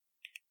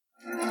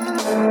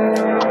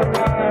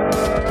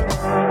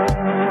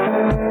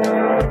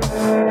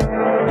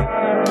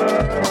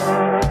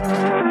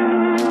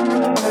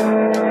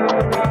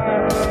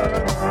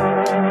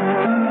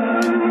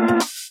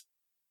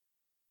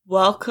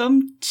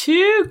welcome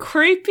to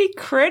Creepy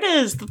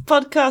Critters, the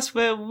podcast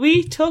where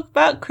we talk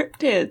about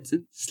cryptids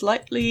in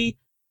slightly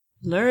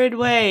lurid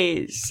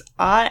ways.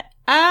 I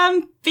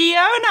am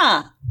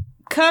Fiona,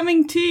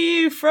 coming to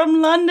you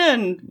from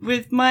London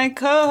with my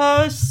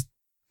co-host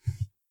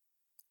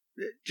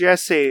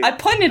Jesse. I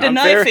pointed a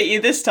knife at you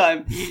this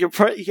time. You're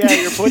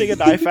pointing a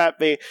knife at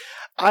me.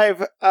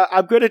 I'm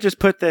going to just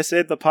put this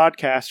in the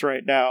podcast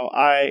right now.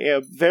 I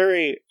am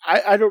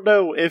I don't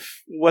know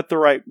what the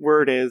right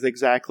word is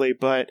exactly,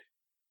 but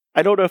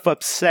I don't know if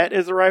upset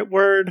is the right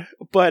word,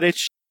 but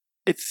it's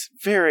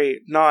very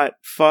not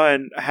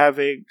fun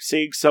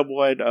seeing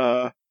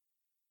someone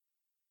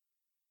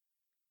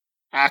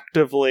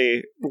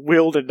actively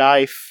wield a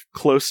knife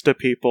close to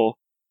people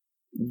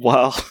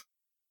while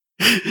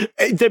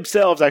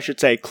themselves, I should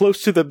say,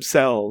 close to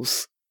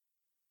themselves.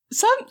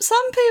 Some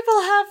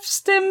people have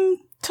stim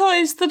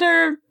toys that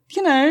are,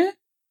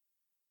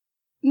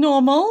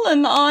 normal,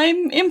 and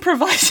I'm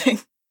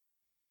improvising.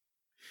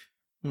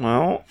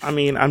 Well, I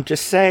mean, I'm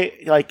just saying,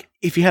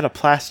 if you had a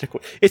plastic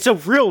one, it's a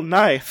real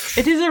knife.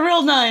 It is a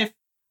real knife.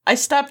 I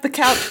stabbed the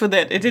couch with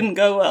it. It didn't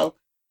go well.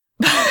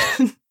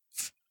 But,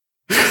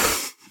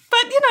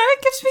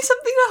 it gives me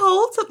something to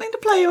hold, something to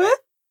play with.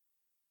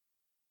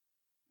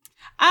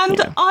 And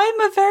yeah.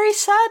 I'm a very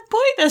sad boy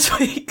this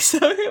week, so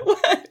it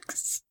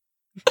works.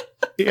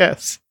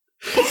 Yes.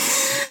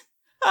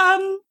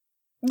 And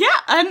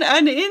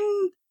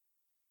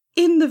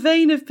in the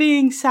vein of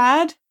being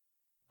sad,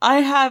 I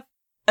have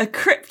a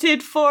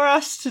cryptid for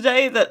us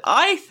today that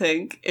I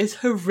think is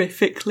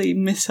horrifically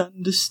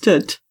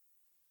misunderstood.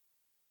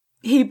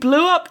 He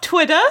blew up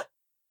Twitter,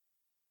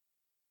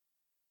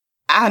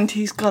 and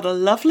he's got a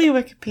lovely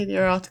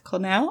Wikipedia article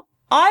now.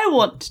 I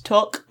want to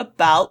talk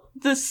about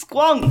the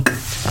squonk.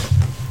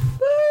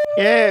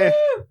 Yeah.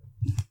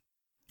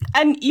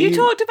 And you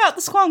talked about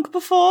the squonk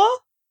before?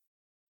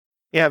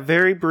 Yeah,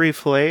 very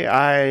briefly.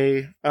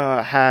 I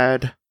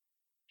had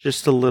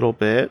just a little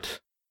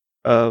bit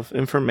of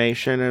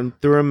information and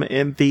threw him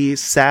in the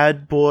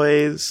sad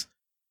boys,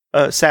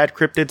 sad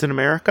cryptids in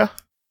America.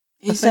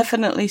 He's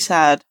definitely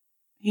sad.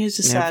 He's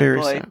a sad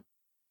boy. Sad.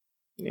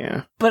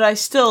 Yeah. But I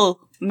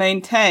still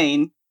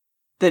maintain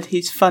that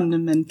he's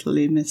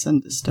fundamentally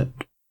misunderstood.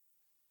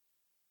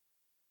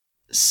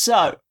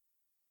 So,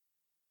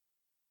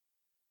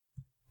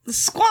 the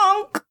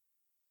squonk,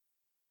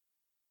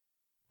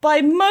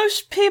 by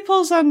most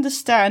people's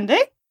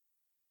understanding,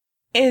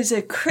 is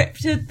a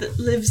cryptid that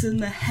lives in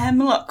the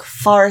hemlock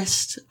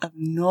forest of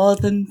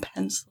northern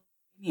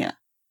Pennsylvania.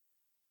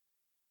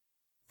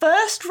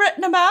 First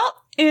written about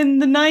in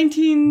the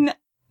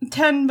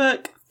 1910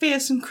 book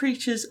Fearsome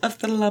Creatures of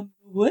the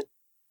Lumberwood.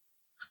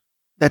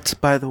 That's,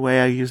 by the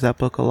way, I use that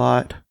book a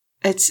lot.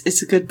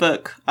 It's a good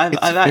book. I've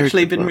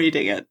actually been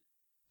reading it.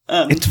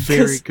 It's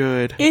very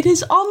good. It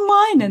is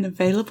online and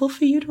available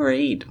for you to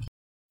read.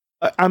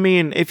 I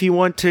mean, if you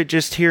want to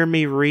just hear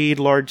me read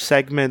large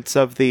segments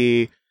of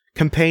the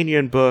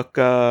companion book,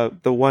 The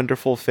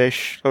Wonderful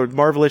Fish, or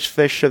Marvelous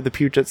Fish of the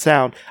Puget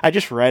Sound, I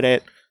just read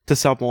it to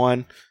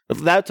someone.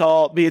 That's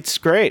all. I mean, it's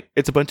great.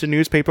 It's a bunch of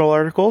newspaper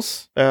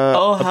articles.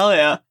 Hell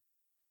yeah.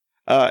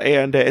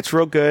 And it's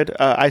real good.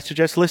 I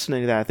suggest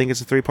listening to that. I think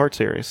it's a 3-part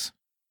series.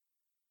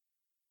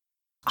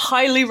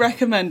 Highly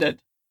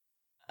recommended.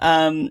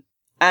 And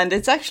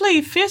it's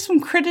actually Fearsome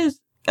Critters,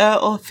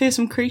 or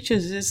Fearsome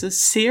Creatures is a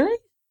series?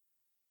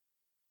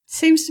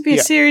 Seems to be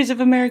a series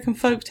of American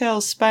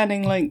folktales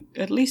spanning,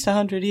 at least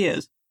 100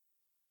 years.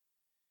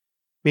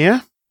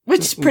 Yeah.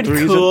 Which is pretty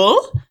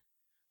cool.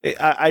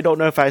 I don't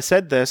know if I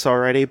said this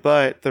already,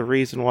 but the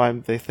reason why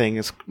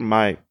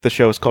the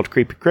show is called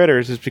Creepy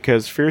Critters is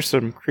because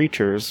Fearsome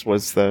Creatures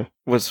was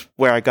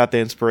where I got the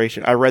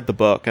inspiration. I read the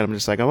book, and I'm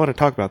just like, I want to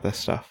talk about this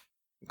stuff.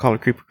 Call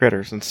it Creepy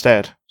Critters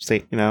instead.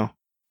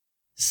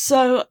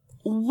 So,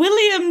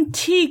 William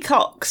T.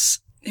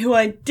 Cox, who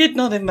I did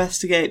not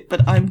investigate,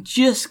 but I'm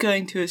just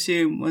going to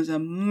assume was a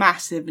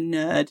massive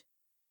nerd,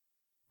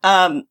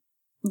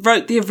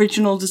 wrote the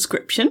original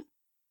description.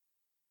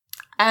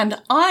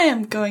 And I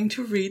am going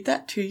to read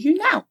that to you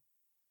now.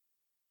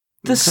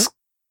 The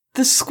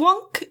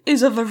squonk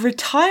is of a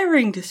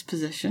retiring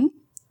disposition,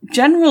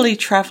 generally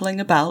travelling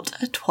about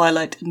at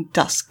twilight and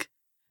dusk.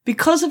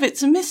 Because of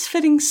its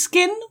misfitting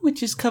skin,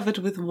 which is covered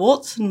with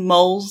warts and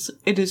moles,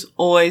 it is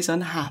always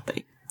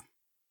unhappy.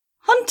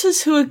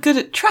 Hunters who are good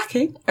at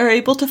tracking are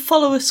able to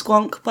follow a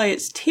squonk by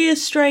its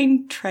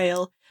tear-stained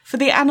trail, for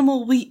the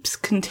animal weeps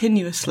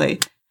continuously.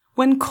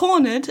 When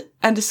cornered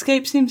and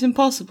escape seems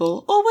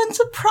impossible, or when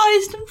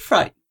surprised and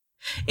frightened,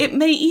 it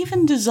may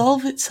even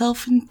dissolve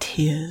itself in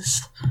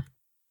tears.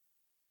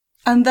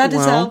 And that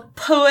is our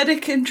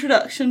poetic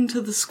introduction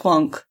to the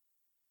squonk.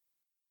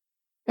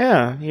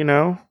 Yeah,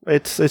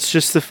 it's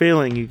just the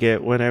feeling you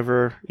get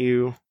whenever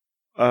you,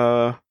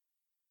 I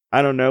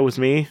don't know, it was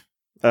me,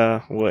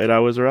 when I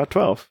was around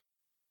 12.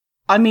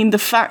 I mean, the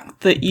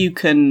fact that you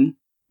can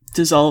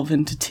dissolve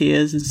into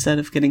tears instead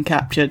of getting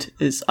captured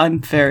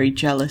I'm very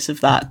jealous of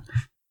that.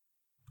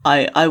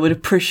 I would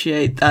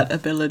appreciate that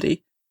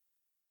ability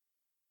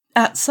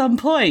at some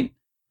point.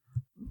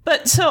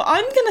 But so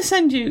I'm gonna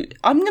send you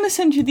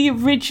the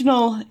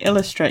original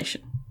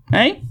illustration,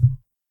 right?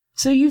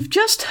 So you've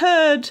just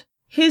heard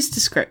his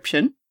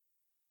description.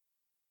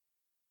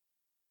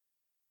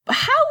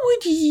 How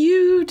would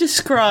you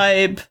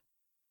describe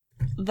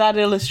that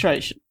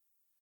illustration?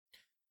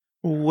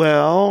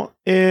 Well,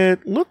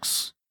 it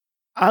looks,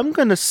 I'm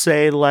gonna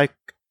say like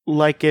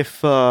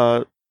if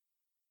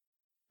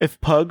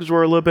pugs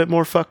were a little bit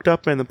more fucked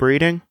up in the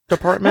breeding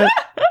department.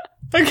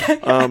 Okay.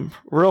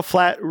 Real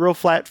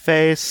flat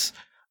face.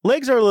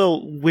 Legs are a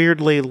little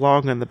weirdly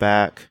long in the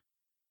back.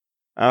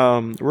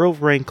 Real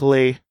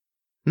wrinkly.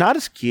 Not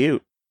as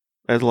cute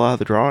as a lot of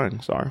the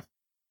drawings are.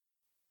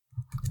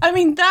 I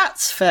mean,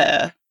 that's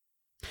fair.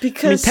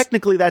 Because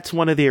technically that's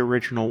one of the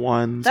original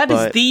ones. That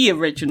is the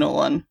original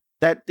one.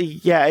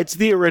 It's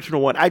the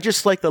original one. I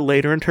just like the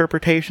later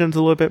interpretations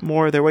a little bit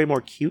more. They're way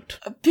more cute.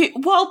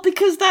 Well,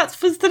 because that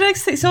was the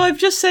next thing. So I've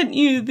just sent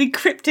you the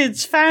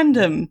Cryptids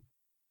fandom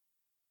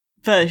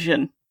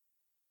version.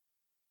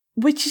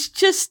 Which is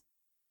just...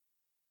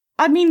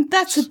 I mean,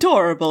 that's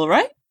adorable,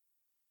 right?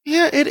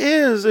 Yeah, it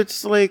is.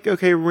 It's like,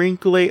 okay,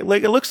 wrinkly.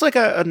 Like, it looks like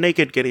a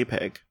naked guinea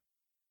pig.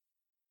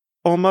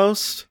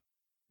 Almost.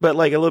 But,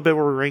 like, a little bit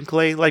more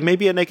wrinkly. Like,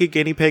 maybe a naked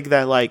guinea pig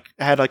that, like,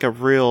 had, like, a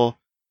real...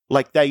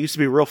 Like, that used to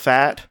be real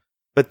fat,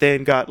 but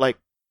then got, like,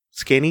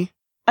 skinny.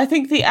 I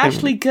think the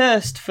Ashley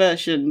Gerst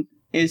version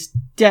is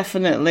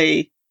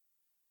definitely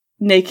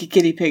naked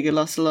guinea pig who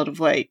lost a lot of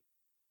weight.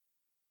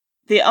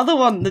 The other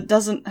one that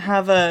doesn't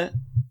have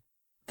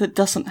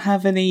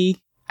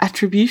any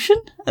attribution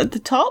at the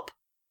top.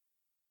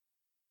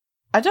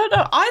 I don't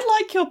know. I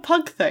like your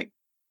pug thing.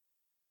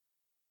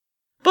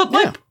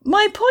 But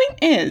my point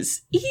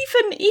is,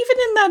 even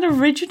in that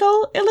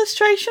original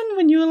illustration,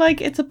 when you were like,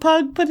 it's a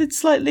pug, but it's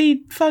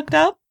slightly fucked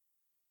up,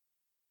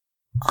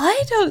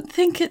 I don't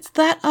think it's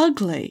that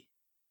ugly.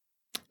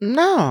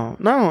 No,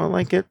 I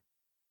like it.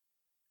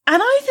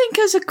 And I think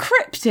as a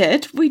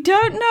cryptid, we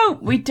don't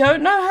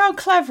know how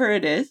clever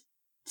it is,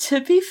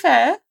 to be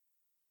fair.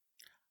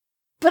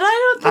 But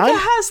I don't think it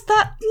has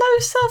that low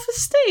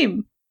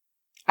self-esteem.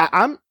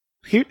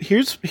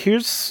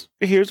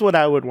 Here's what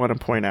I would want to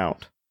point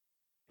out.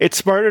 It's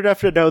smart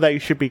enough to know that you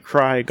should be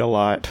crying a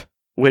lot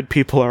when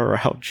people are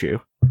around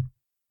you.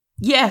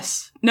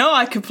 Yes. No,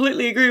 I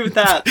completely agree with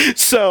that.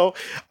 So,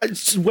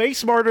 it's way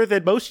smarter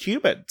than most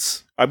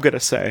humans, I'm gonna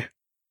say.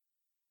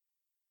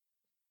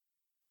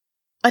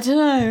 I don't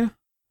know.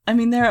 I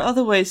mean, there are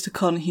other ways to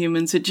con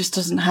humans, it just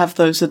doesn't have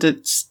those at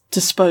its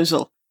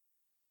disposal.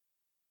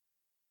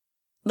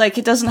 Like,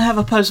 it doesn't have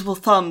opposable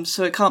thumbs,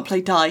 so it can't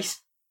play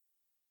dice.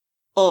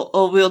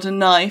 Or wield a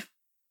knife.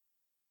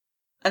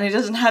 And it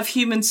doesn't have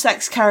human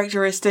sex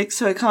characteristics,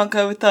 so it can't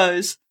go with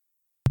those.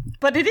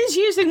 But it is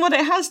using what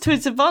it has to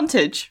its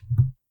advantage.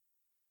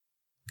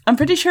 I'm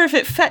pretty sure if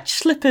it fetched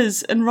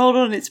slippers and rolled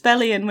on its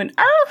belly and went,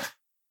 "Arf!"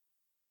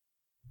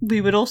 we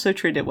would also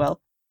treat it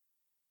well.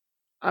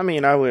 I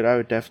mean, I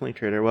would definitely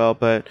treat it well,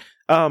 but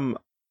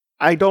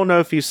I don't know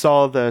if you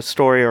saw the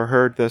story or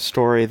heard the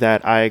story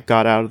that I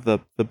got out of the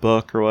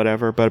book or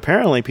whatever, but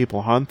apparently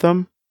people hunt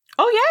them.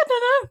 Oh yeah,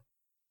 no.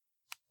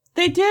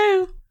 They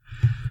do.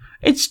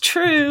 It's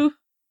true.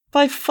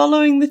 By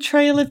following the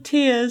Trail of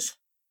Tears.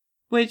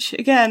 Which,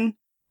 again,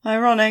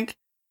 ironic.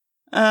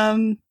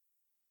 But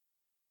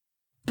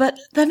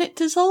then it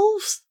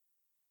dissolves.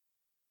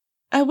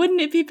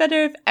 Wouldn't it be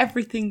better if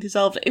everything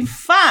dissolved? In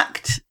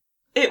fact,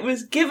 it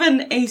was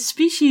given a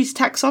species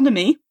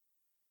taxonomy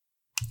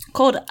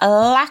called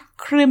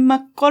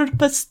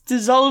Lacrimacorpus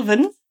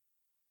dissolvens.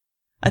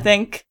 I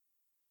think.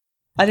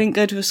 I didn't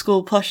go to a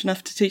school posh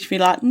enough to teach me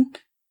Latin.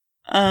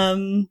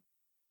 And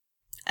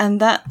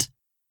that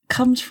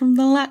comes from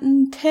the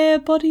Latin tear,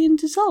 body, and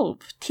dissolve.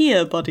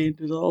 Tear, body, and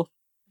dissolve,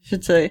 I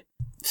should say.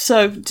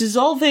 So,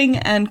 dissolving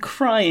and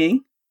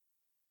crying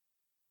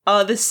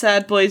are this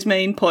sad boy's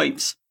main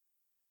points.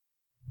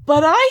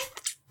 But I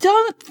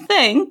don't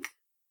think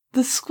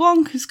the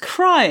squonk is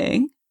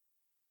crying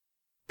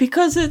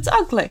because it's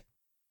ugly.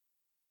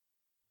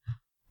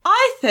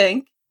 I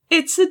think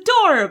it's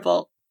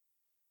adorable.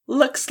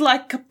 Looks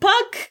like a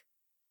pug.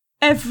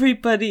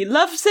 Everybody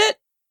loves it.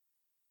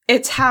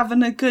 It's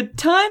having a good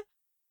time.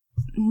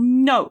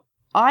 No,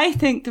 I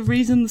think the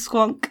reason the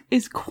squonk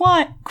is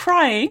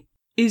crying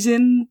is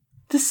in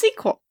the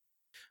sequel.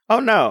 Oh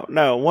no!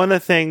 One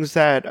of the things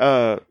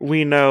that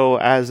we know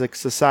as a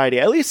society,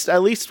 at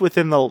least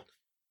within the,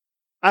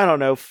 I don't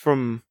know,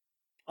 from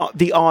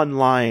the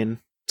online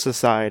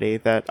society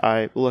that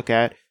I look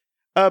at,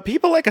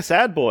 people like a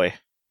sad boy.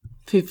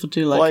 People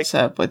do like a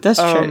sad boy. That's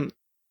true.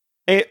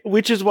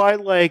 Which is why,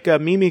 like,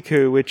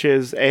 Mimikyu, which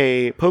is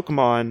a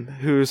Pokemon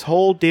whose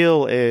whole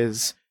deal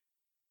is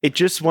it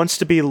just wants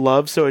to be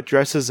loved, so it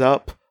dresses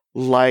up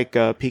like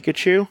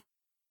Pikachu.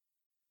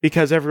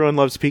 Because everyone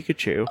loves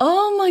Pikachu.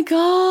 Oh my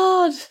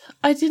god!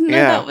 I didn't know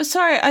that was...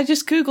 Sorry, I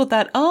just googled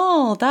that.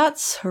 Oh,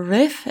 that's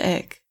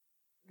horrific.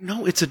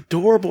 No, it's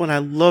adorable and I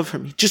love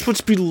him. He just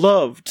wants to be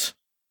loved.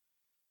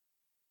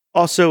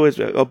 Also, it's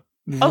real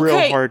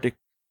hard to...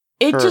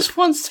 It just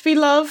wants to be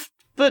loved,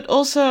 but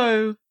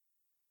also...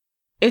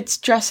 it's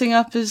dressing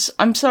up as...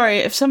 I'm sorry,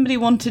 if somebody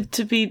wanted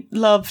to be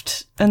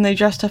loved and they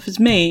dressed up as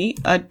me,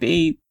 I'd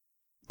be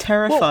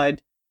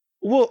terrified.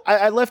 Well,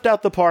 I left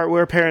out the part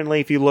where apparently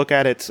if you look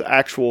at its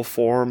actual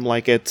form,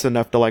 like, it's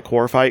enough to, like,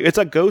 horrify you. It's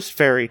a ghost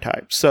fairy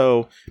type,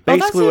 so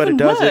basically what it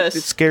does,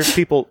 it scares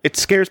people. It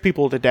scares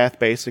people to death,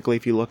 basically,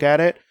 if you look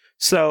at it.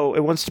 So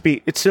it wants to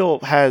be... It still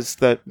has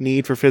the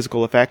need for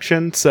physical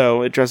affection,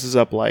 so it dresses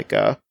up like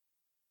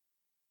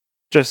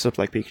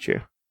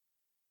Pikachu.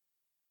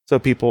 So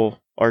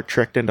people are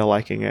tricked into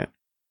liking it.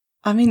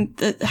 I mean,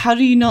 how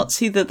do you not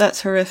see that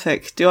that's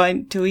horrific? Do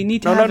we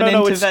need to have an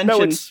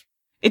intervention?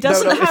 It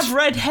doesn't have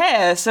red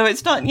hair, so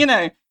it's not, you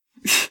know.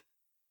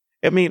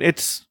 I mean,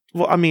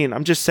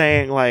 I'm just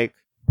saying, like,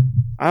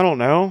 I don't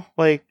know,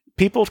 like,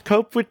 people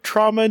cope with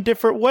trauma in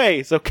different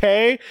ways,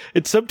 okay?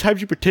 And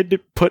sometimes you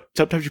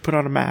sometimes you put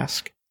on a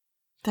mask.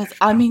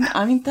 I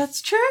mean,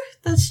 that's true.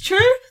 That's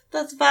true.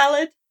 That's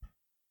valid.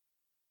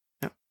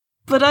 Yeah.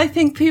 But I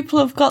think people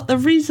have got the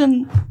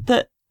reason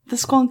that the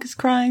squonk is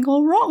crying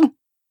all wrong.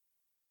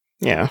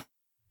 Yeah.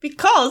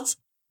 Because,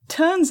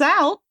 turns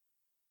out,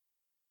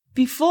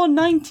 before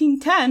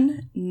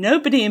 1910,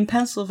 nobody in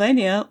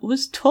Pennsylvania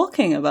was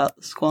talking about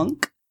the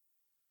squonk.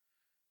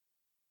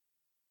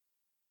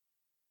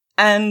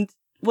 And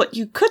what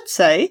you could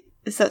say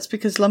is that's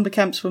because lumber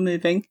camps were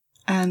moving,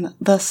 and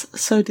thus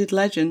so did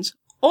legends.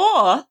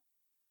 Or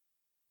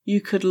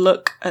you could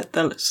look at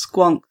the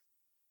squonk's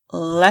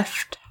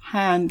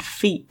left-hand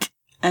feet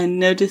and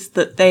notice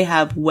that they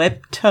have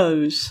webbed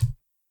toes.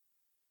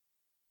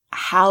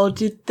 How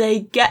did they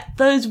get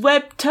those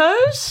webbed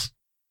toes?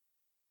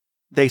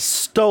 They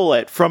stole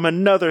it from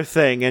another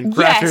thing and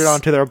grafted it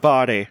onto their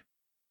body.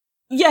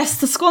 Yes,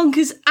 the squonk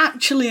is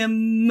actually a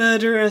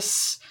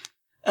murderous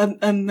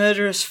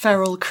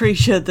feral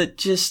creature that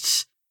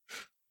just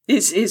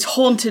is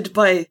haunted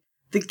by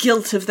the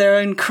guilt of their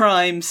own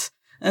crimes,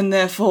 and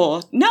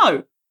therefore,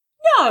 no,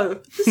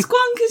 the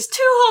squonk is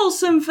too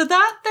wholesome for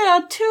that. They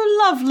are too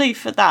lovely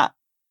for that.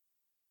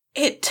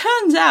 It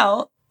turns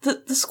out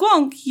that the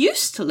squonk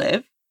used to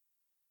live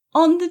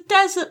on the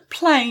desert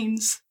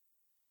plains,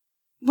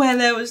 where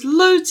there was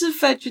loads of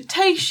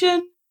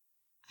vegetation,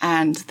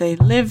 and they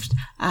lived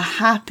a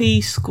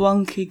happy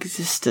squonk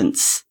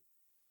existence.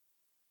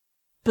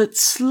 But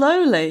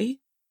slowly,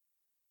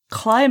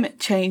 climate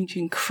change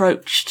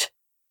encroached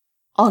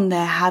on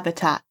their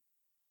habitat.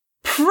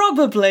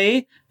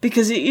 Probably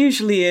because it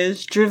usually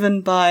is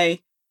driven by,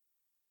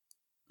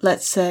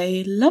 let's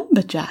say,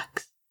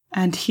 lumberjacks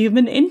and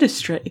human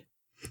industry.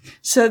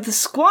 So the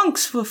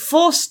squonks were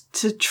forced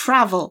to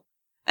travel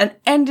and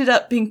ended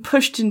up being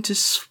pushed into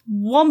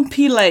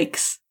swampy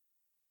lakes.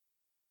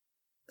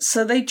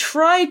 So they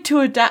tried to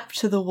adapt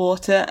to the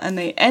water, and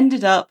they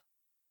ended up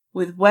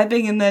with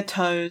webbing in their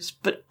toes,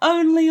 but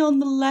only on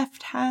the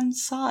left-hand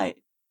side.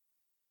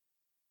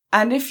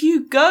 And if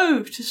you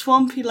go to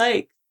swampy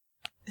lakes,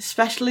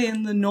 especially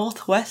in the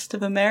northwest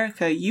of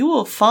America, you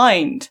will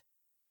find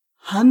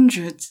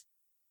hundreds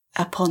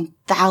upon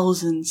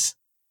thousands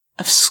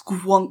of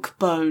squonk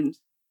bones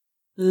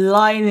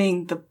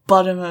lining the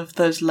bottom of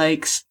those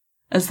lakes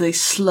as they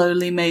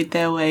slowly made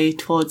their way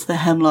towards the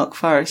hemlock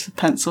forest of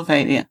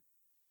Pennsylvania.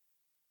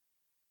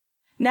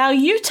 Now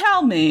you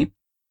tell me,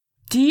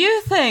 do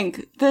you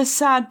think this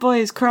sad boy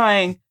is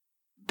crying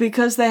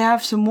because they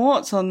have some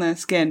warts on their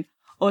skin?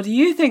 Or do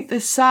you think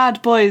this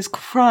sad boy is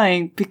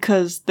crying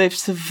because they've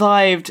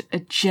survived a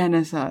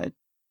genocide?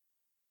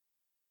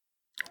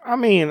 I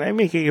mean,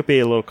 it could be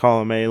a little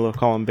column A, a little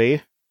column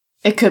B.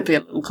 It could be a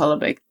little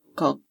column A,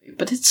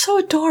 but it's so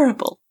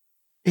adorable.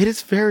 It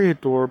is very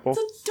adorable.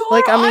 It's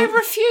adorable. I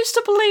refuse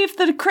to believe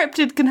that a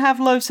cryptid can have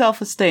low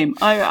self-esteem.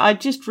 I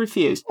just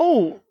refuse.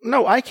 Oh,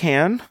 no, I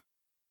can.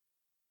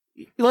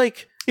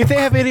 Like, if they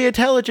have any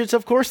intelligence,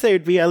 of course they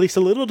would be at least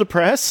a little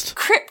depressed.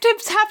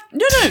 Cryptids have...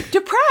 No,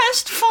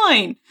 depressed,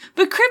 fine.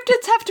 But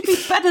cryptids have to be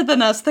better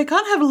than us. They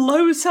can't have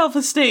low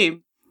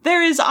self-esteem.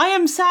 There is, I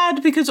am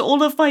sad because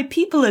all of my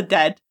people are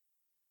dead.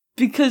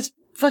 Because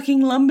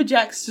fucking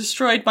lumberjacks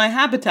destroyed my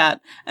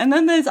habitat. And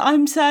then there's,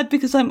 I'm sad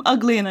because I'm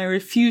ugly and I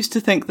refuse to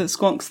think that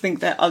squonks think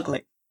they're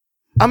ugly.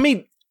 I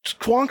mean,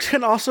 squonks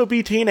can also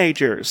be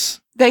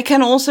teenagers. They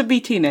can also be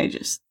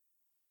teenagers.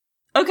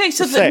 Okay,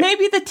 so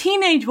maybe the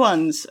teenage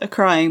ones are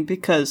crying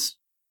because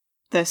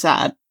they're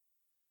sad.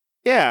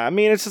 Yeah, I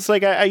mean, it's just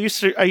like I used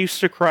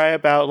to cry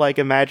about like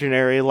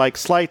imaginary like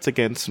slights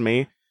against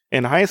me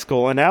in high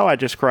school, and now I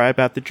just cry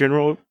about the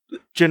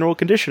general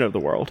condition of the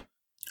world.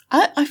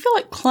 I feel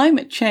like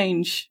climate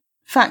change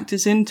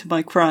factors into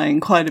my crying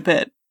quite a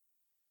bit.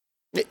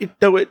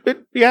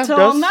 Yeah.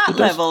 So on that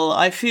level,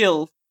 I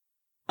feel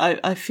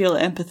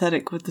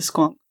empathetic with the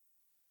squonk.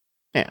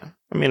 Yeah,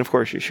 I mean, of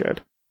course you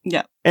should.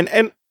 Yeah,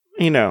 and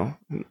you know,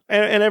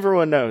 and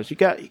everyone knows you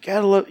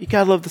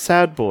gotta love the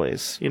sad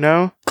boys. You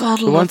know,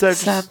 gotta love the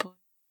sad boys.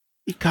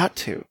 You got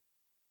to.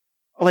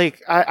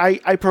 Like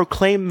I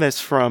proclaim this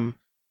from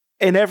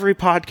in every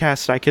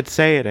podcast I could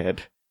say it in.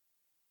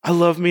 I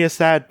love me a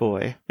sad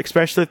boy,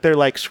 especially if they're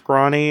like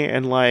scrawny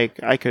and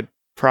like I could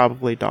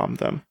probably dom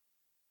them.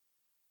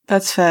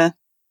 That's fair.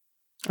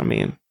 I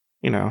mean,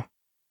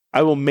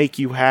 I will make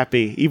you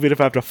happy, even if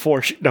I have to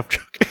force you. No, I'm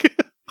joking.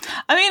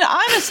 I mean,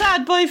 I'm a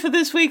sad boy for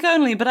this week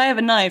only, but I have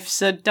a knife,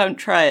 so don't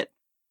try it.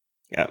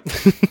 Yeah.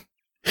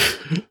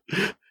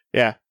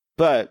 Yeah.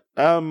 But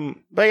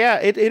yeah,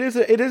 it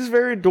is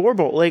very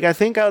adorable. Like, I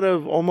think out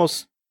of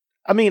almost,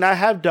 I mean, I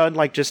have done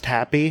like just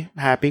happy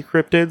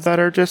cryptids that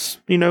are just,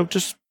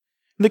 just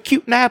the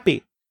cute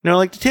nappy,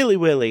 like the Tilly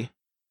Willy.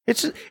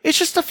 It's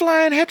just a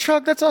flying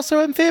hedgehog that's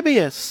also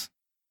amphibious.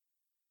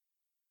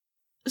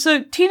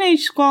 So,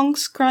 teenage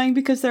squonks crying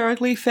because they're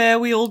ugly, fair,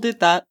 we all did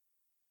that.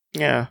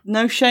 Yeah.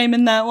 No shame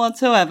in that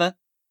whatsoever.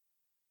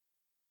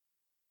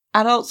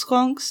 Adult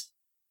squonks?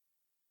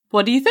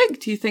 What do you think?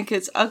 Do you think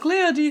it's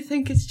ugly or do you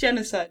think it's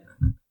genocide?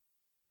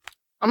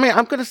 I mean,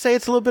 I'm going to say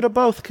it's a little bit of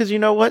both, because you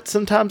know what?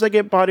 Sometimes I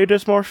get body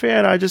dysmorphia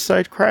and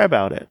I cry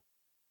about it.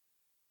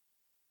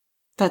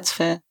 That's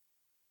fair.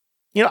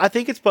 I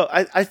think it's both.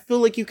 I feel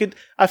like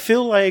I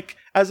feel like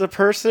as a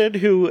person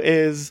who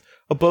is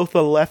both a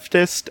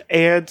leftist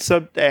and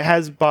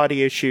has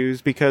body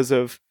issues because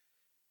of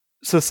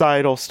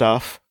societal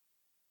stuff,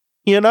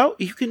 you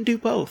can do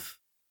both.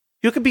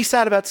 You can be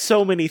sad about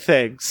so many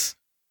things.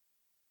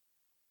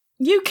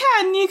 You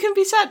can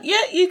be sad.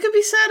 Yeah, you can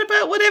be sad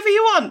about whatever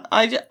you want.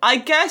 I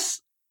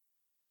guess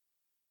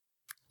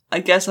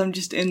I'm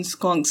just in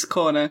Squonk's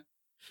corner.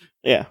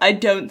 Yeah. I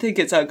don't think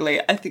it's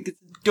ugly. I think it's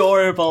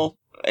adorable.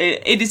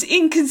 It is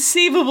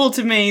inconceivable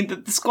to me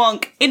that the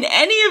Squonk, in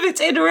any of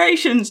its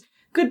iterations,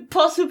 could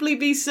possibly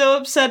be so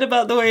upset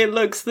about the way it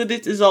looks that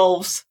it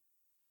dissolves.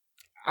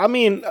 I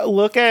mean,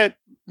 look.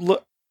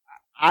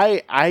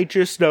 I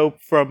just know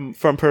from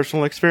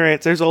personal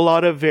experience, there's a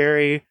lot of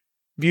very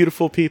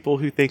beautiful people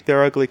who think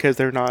they're ugly because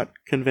they're not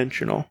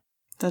conventional.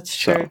 That's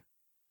true.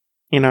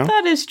 So,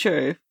 that is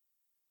true.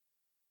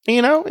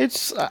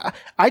 It's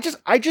I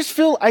just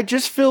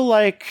feel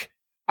like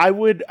I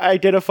would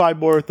identify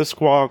more with the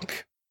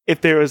Squonk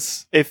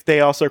if they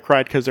also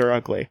cried because they're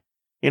ugly.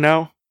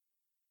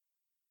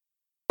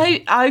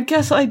 I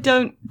guess I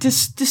don't.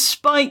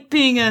 Despite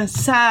being a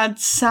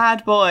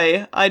sad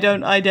boy, I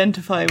don't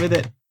identify with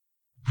it.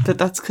 But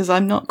that's because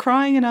I'm not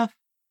crying enough.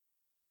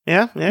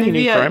 Yeah, you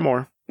need to cry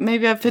more.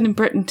 Maybe I've been in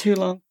Britain too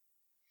long.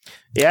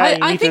 Yeah,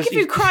 I think if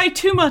you cry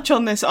too much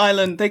on this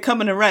island, they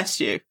come and arrest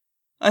you.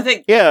 I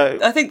think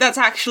that's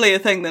actually a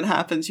thing that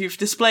happens. You've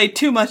displayed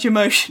too much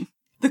emotion.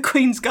 The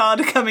Queen's Guard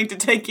are coming to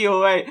take you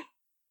away.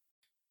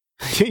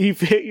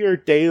 You've hit your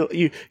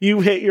daily.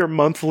 You hit your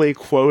monthly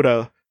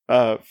quota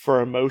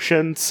for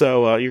emotion,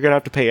 so you're gonna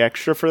have to pay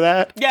extra for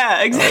that.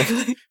 Yeah,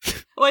 exactly.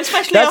 Well,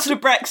 especially after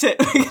Brexit,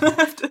 we're gonna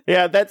have to.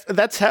 Yeah,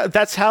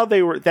 that's how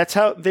they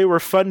were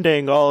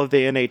funding all of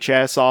the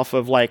NHS off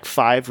of like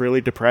 5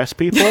 really depressed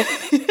people.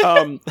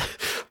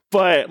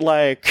 But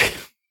like,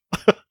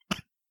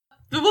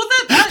 well,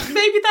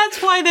 maybe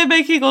that's why they're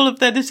making all of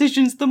their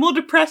decisions. The more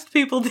depressed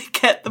people they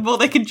get, the more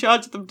they can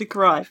charge them to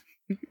cry.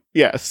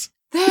 Yes.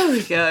 There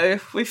we go.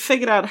 We've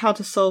figured out how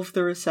to solve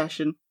the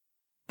recession.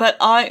 But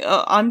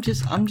I'm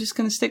just going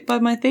to stick by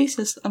my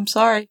thesis. I'm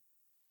sorry.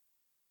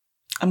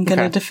 I'm going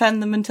to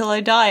defend them until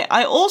I die.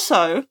 I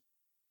also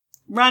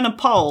ran a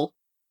poll,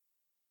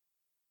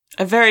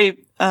 a very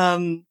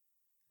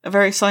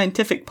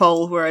scientific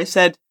poll, where I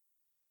said,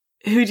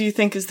 "Who do you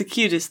think is the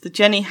cutest? The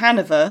Jenny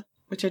Hanover,"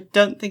 which I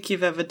don't think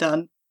you've ever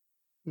done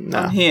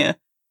on here,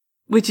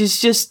 which is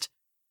just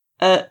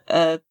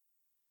a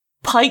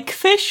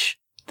pikefish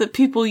that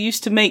people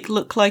used to make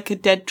look like a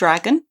dead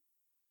dragon.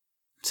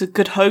 It's a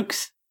good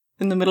hoax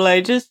in the Middle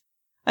Ages.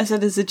 I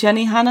said, is a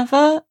Jenny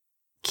Hanover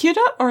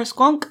cuter or a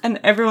Squonk? And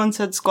everyone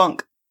said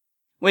Squonk,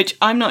 which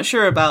I'm not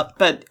sure about,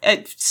 but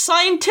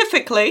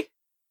scientifically...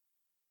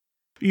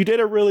 You did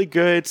a really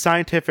good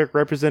scientific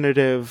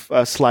representative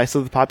slice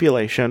of the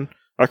population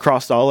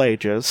across all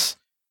ages,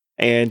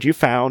 and you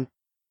found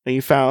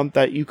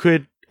that you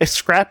could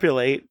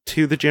extrapolate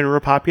to the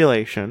general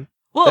population.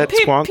 Well,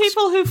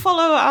 people who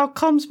follow our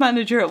comms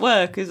manager at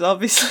work is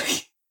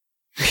obviously...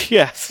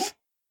 Yes.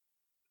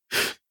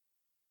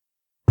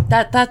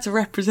 That's a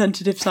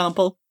representative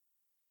sample.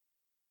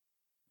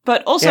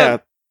 But also... Yeah.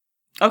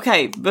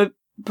 Okay, but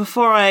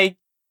before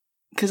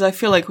because I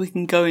feel like we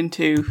can go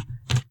into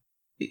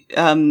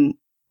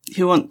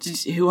who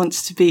wants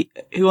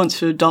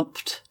to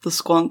adopt the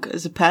Squonk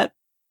as a pet.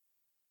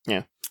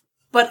 Yeah.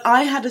 But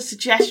I had a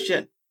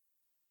suggestion.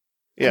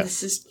 Yeah.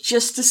 This is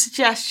just a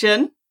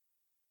suggestion.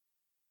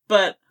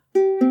 But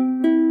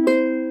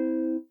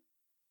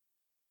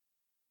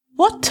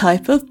what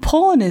type of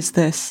porn is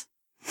this?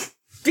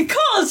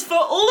 Because for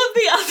all of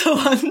the other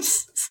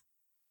ones,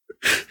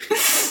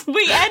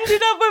 we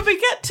ended up, when we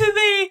get to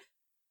the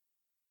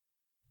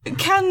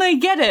can they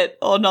get it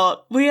or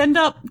not, we end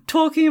up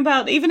talking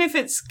about, even if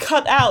it's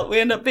cut out,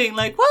 we end up being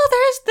like, well,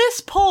 there's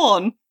this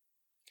porn.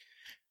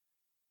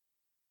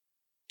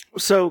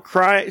 So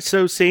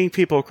seeing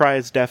people cry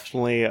is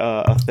definitely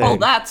a thing. Oh,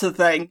 that's a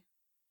thing.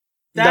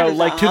 That no,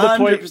 like to the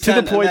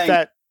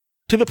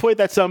point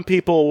that some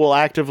people will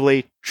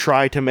actively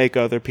try to make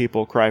other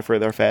people cry for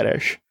their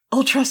fetish.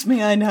 Oh, trust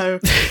me, I know.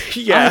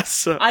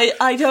 Yes.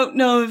 I don't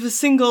know of a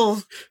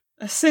single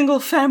a single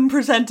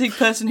femme-presenting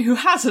person who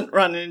hasn't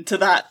run into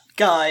that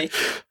guy.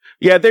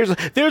 Yeah, there's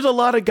a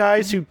lot of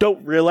guys who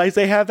don't realize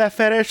they have that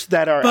fetish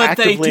that are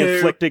actively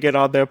inflicting it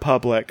on their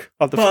public.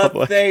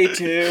 But they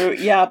do.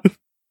 Yep.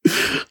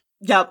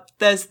 Yep.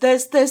 There's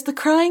the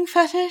crying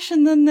fetish,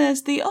 and then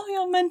there's the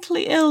you're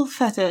mentally ill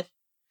fetish,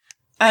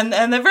 and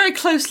they're very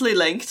closely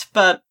linked.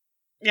 But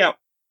yeah,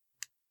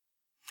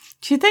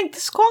 do you think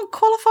the squonk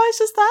qualifies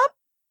as that?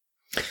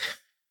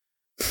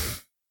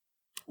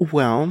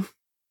 Well,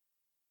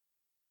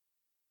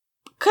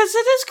 because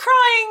it is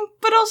crying,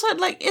 but also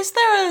like, is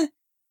there a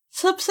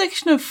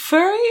subsection of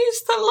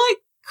furries that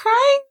like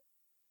crying?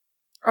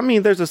 I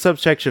mean, there's a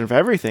subsection of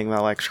everything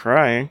that likes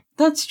crying.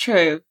 That's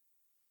true.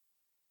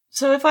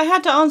 So if I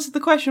had to answer the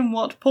question,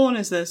 what porn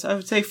is this? I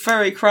would say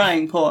furry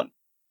crying porn.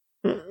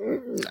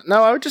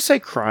 No, I would just say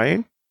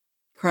crying.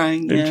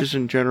 Crying, yeah. Just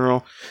in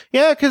general.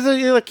 Yeah, because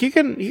like you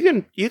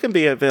can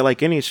be of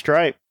like any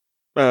stripe,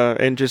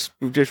 and just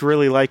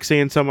really like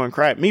seeing someone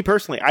cry. Me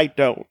personally, I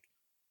don't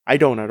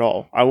at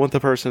all. I want the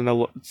person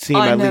to seem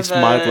at least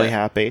mildly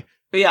happy.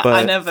 Yeah,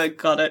 I never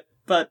got it,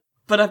 but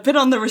I've been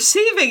on the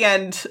receiving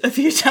end a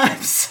few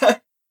times. So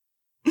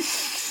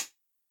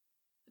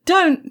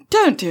don't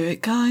do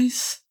it,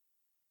 guys.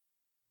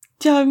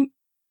 Don't,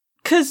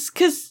 cause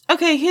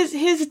okay.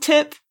 Here's a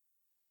tip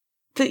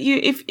that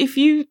if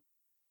you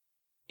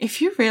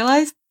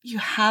realize you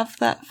have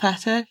that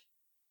fetish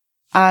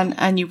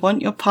and you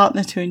want your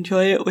partner to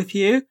enjoy it with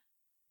you,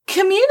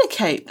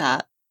 communicate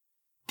that.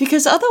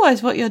 Because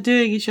otherwise what you're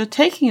doing is you're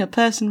taking a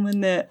person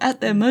when they're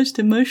at their most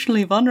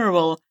emotionally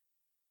vulnerable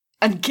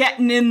and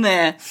getting in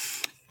there,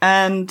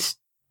 and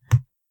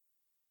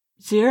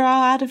 0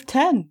 out of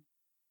 10.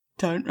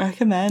 Don't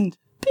recommend.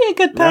 Be a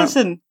good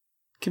person. No.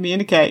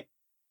 Communicate.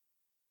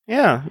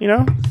 Yeah,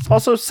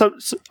 Also,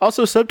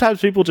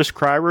 sometimes people just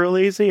cry real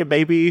easy, and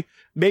maybe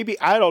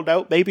I don't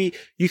know. Maybe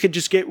you could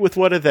just get with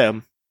one of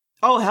them.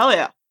 Oh hell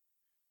yeah!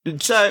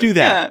 Just do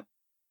that. Yeah.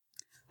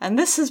 And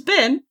this has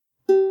been.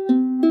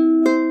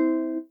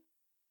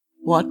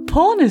 What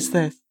porn is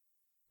this?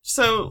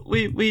 So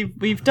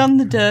we've done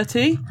the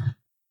dirty,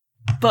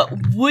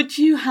 but would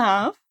you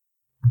have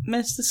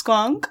Mr.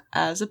 Squonk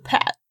as a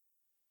pet?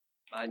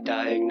 My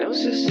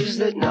diagnosis is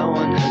that no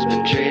one has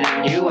been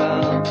treating you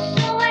well.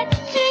 So what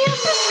do you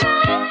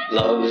prescribe?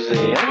 Love's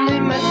the only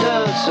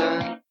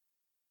medicine.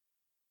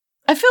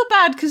 I feel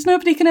bad because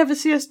nobody can ever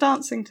see us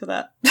dancing to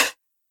that.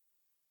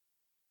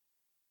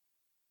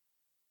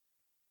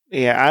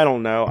 Yeah, I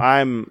don't know. I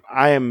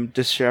am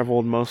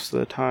disheveled most of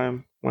the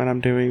time when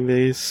I'm doing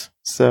these.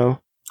 So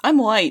I'm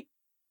white.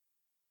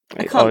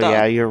 I can't dance.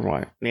 Yeah, you're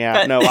white. Yeah,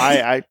 but no,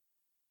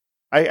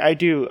 I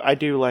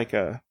do like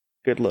a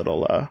good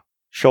little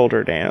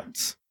shoulder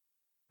dance.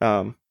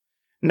 Now,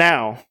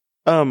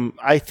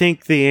 I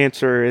think the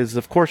answer is,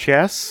 of course,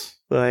 yes.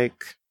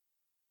 Like,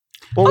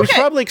 well, we should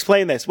probably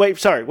explain this. Wait,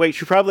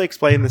 should probably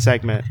explain the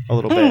segment a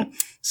little bit.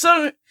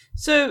 So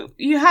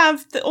you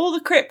have all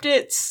the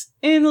cryptids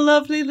in a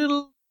lovely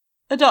little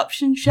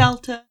adoption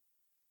shelter.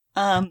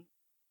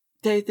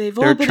 They've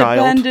all been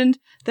abandoned.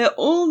 They're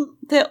all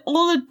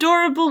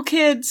adorable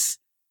kids,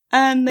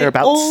 and they're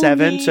about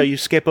 7. So you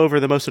skip over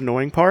the most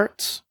annoying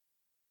parts.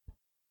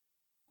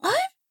 What?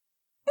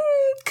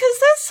 Because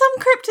there's some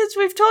cryptids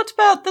we've talked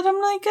about that I'm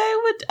like,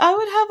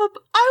 I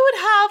would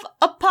have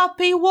a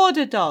puppy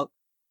water dog.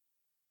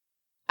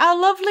 Our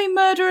lovely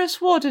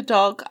murderous water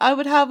dog. I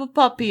would have a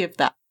puppy of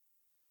that.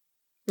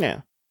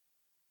 Yeah.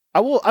 I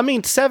will. I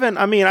mean, 7.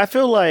 I mean, I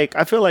feel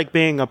like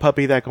being a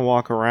puppy that can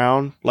walk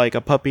around, like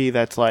a puppy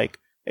that's like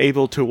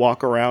able to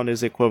walk around,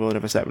 is the equivalent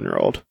of a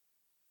 7-year-old.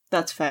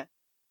 That's fair.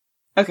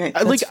 Okay.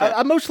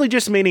 I'm mostly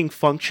just meaning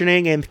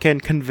functioning and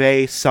can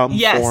convey some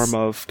form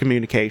of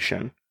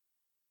communication.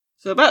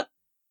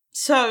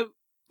 So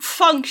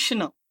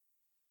functional.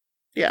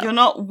 Yeah. You're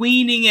not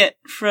weaning it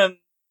from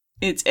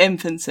its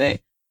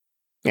infancy.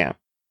 Yeah.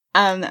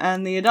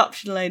 And the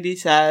adoption lady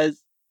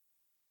says,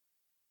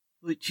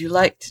 would you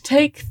like to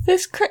take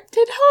this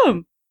cryptid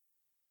home?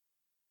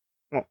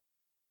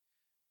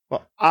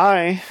 Well,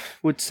 I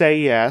would say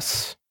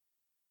yes,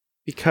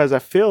 because I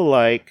feel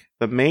like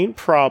the main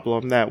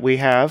problem that we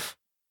have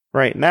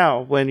right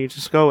now, when you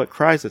just go, it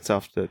cries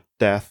itself to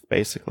death,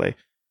 basically.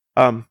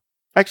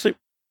 Actually,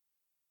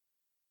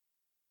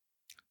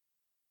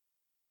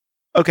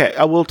 okay,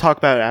 I will talk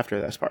about it after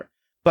this part.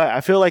 But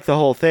I feel like the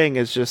whole thing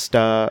is just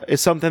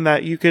is something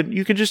that you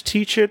can just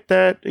teach it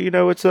that,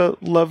 it's a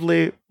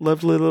lovely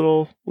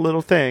little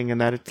thing, and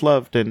that it's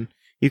loved, and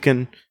you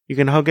can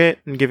hug it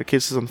and give it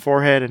kisses on the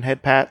forehead and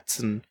head pats,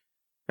 and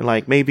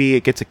like maybe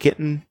it gets a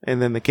kitten,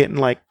 and then the kitten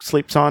like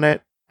sleeps on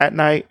it at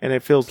night and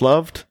it feels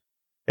loved,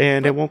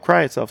 and it won't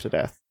cry itself to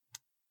death.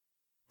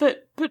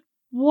 But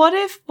what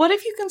if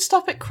you can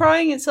stop it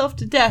crying itself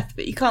to death,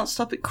 but you can't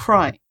stop it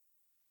crying?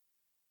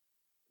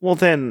 Well,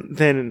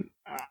 then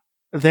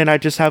I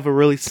just have a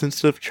really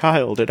sensitive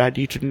child, and I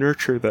need to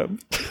nurture them.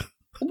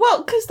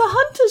 Well, because the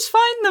hunters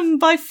find them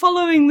by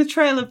following the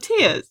trail of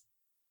tears.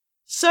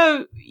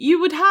 So you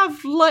would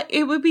have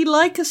it would be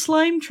like a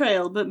slime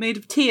trail, but made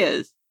of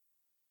tears.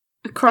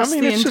 across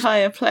the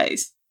entire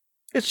place.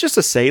 It's just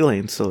a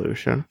saline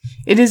solution.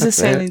 It is a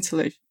saline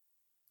solution.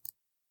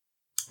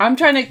 I'm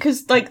trying to,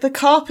 because, like, the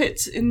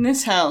carpets in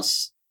this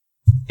house,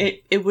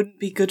 it wouldn't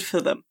be good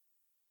for them.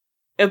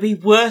 It would be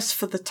worse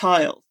for the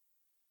tiles.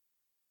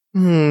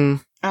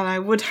 And I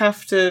would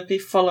have to be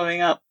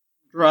following up,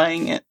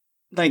 drying it,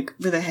 like,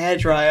 with a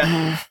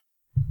hairdryer.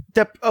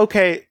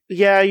 Okay,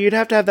 yeah, you'd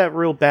have to have that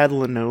real bad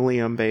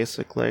linoleum,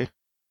 basically.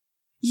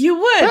 You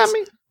would. I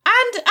mean,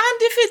 and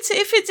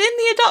if it's in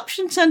the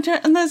adoption centre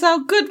and there's our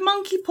good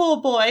monkey paw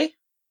boy,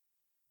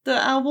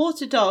 our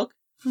water dog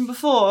from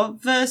before,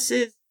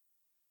 versus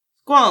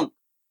Squonk.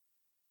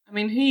 I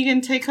mean, who are you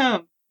going to take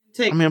home?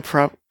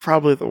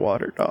 Probably the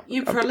water dog.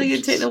 You're probably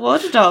going to take the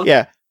water dog.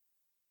 Yeah.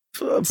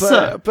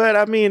 But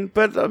I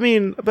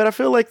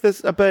feel like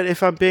this. But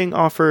if I'm being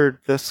offered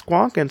the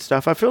Squonk and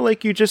stuff, I feel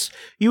like you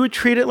would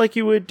treat it like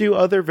you would do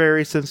other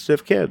very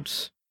sensitive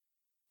kids.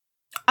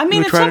 I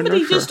mean, if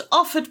somebody just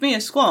offered me a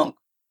Squonk,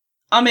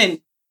 I'm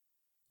in.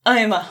 I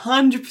am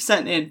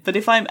 100% in. But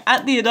if I'm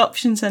at the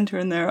adoption centre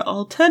and there are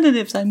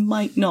alternatives, I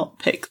might not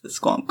pick the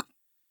Squonk.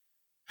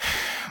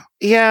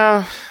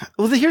 Yeah.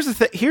 Well, here's the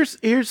thing. Here's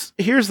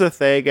the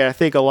thing. I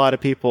think a lot of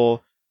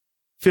people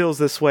feels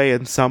this way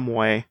in some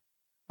way.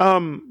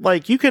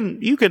 Like you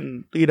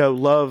can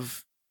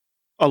love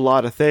a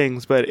lot of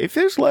things, but if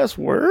there's less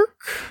work,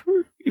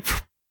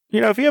 if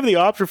you have the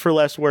option for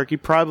less work, you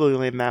probably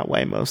lean that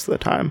way most of the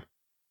time.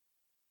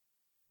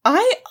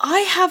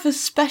 I have a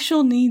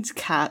special needs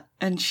cat,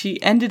 and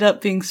she ended up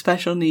being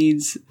special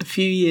needs a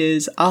few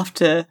years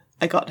after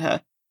I got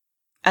her.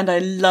 And I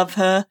love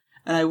her,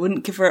 and I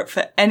wouldn't give her up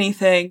for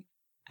anything,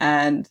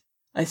 and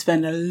I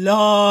spend a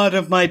lot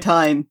of my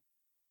time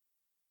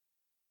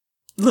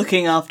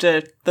looking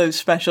after those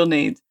special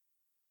needs.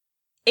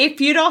 If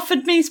you'd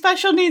offered me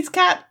special needs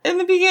cat in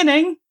the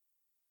beginning,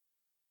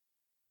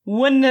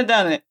 wouldn't have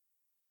done it.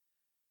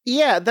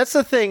 Yeah, that's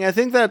the thing. I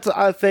think that's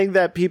a thing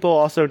that people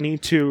also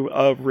need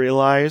to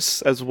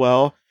realize as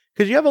well.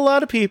 Because you have a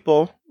lot of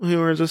people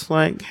who are just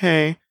like,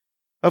 hey,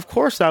 of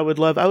course I would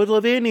love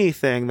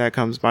anything that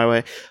comes my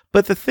way.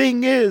 But the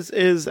thing is,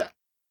 if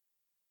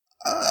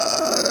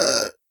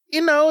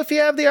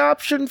you have the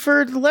option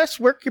for less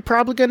work, you're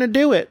probably going to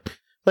do it.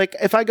 Like,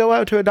 if I go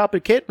out to adopt a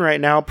kitten right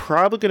now, I'm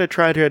probably going to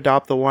try to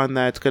adopt the one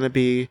that's going to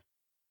be,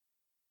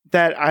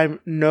 that I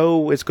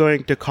know is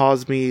going to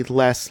cause me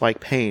less,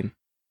 like, pain.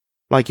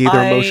 Like, either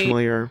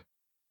emotionally or...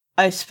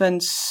 I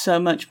spend so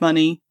much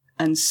money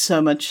and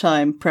so much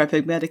time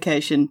prepping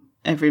medication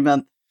every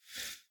month.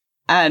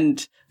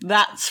 And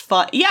that's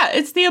fine. Yeah,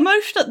 it's the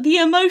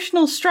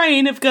emotional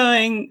strain of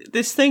going,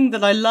 this thing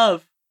that I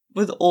love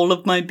with all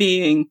of my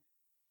being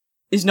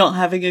is not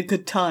having a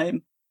good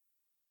time.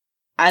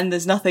 And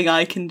there's nothing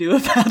I can do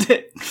about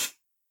it.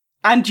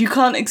 And you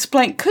can't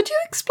explain. Could you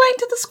explain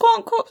to the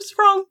Squonk what was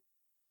wrong?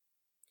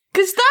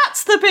 Because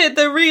that's the bit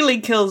that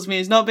really kills me,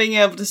 is not being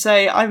able to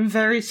say, I'm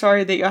very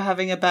sorry that you're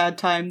having a bad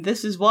time.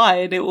 This is why,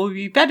 and it will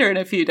be better in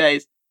a few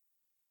days.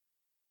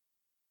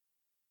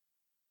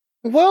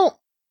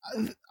 Well,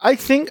 I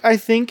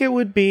think it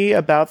would be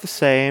about the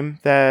same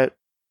that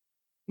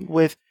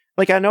with,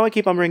 like, I know I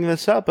keep on bringing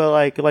this up, but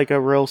like a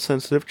real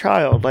sensitive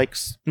child, like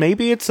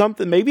maybe it's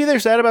something, maybe they're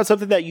sad about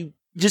something that you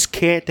just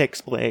can't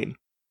explain.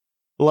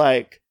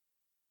 Like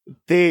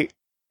you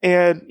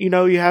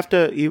have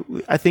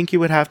to, I think you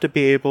would have to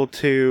be able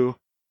to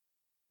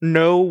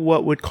know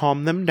what would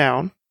calm them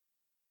down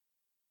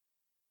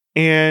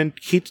and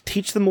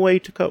teach them a way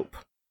to cope.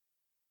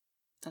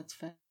 That's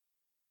fair.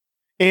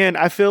 And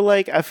I feel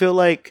like if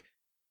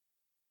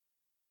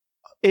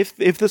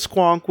the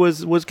Squonk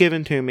was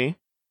given to me,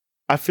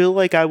 I feel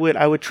like I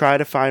would try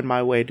to find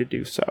my way to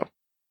do so.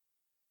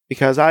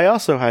 Because I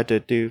also had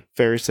to do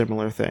very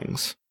similar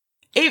things.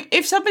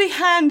 If somebody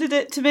handed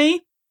it to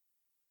me,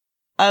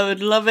 I would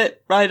love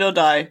it, ride or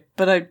die.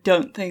 But I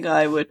don't think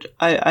I would.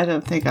 I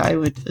don't think I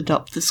would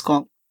adopt the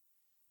Squonk.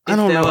 I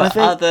don't know.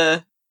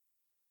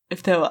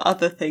 If there were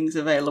other things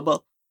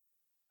available.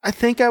 I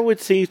think I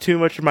would see too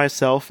much of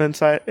myself in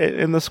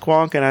the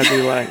Squonk, and I'd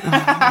be like,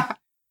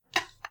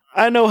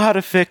 I know how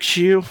to fix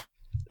you.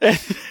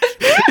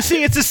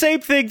 See, it's the same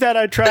thing that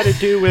I try to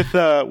do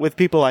with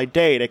people I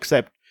date,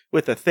 except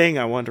with the thing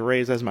I want to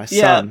raise as my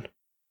son.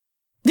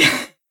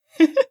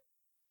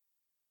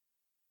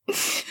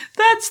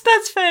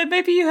 That's fair.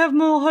 Maybe you have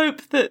more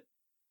hope that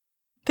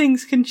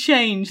things can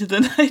change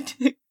than I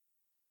do.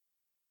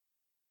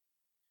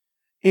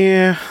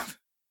 Yeah.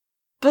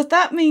 But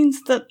that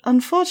means that,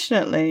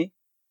 unfortunately,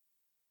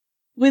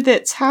 with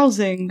its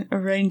housing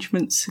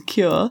arrangements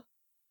secure,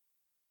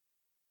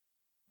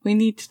 we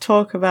need to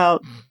talk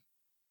about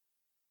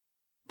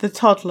the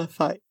toddler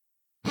fight.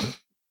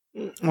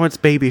 Well, it's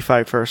baby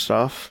fight first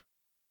off.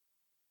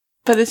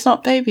 But it's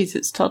not babies,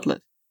 it's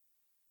toddlers.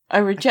 I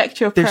reject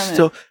your premise.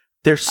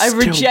 I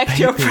reject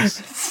your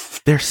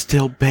premise. They're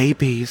still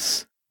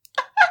babies.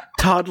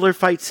 Toddler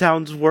fight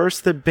sounds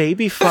worse than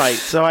baby fight,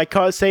 so I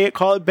call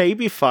it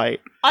baby fight.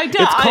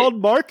 It's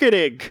called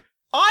marketing.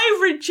 I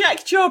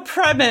reject your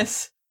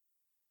premise.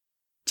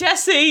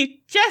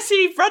 Jesse,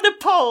 run a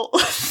poll.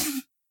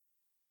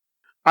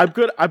 I'm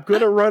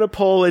gonna run a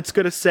poll. It's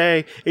gonna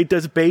say,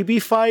 does baby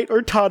fight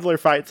or toddler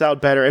fight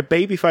sound better? And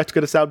baby fight's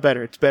gonna sound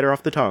better. It's better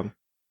off the tongue.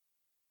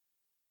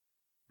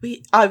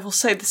 I will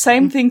say the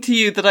same thing to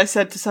you that I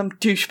said to some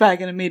douchebag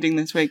in a meeting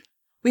this week.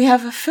 We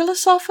have a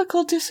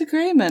philosophical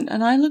disagreement,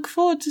 and I look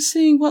forward to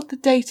seeing what the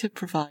data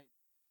provide.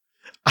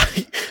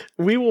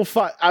 We will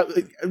fight.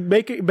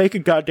 Make a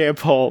goddamn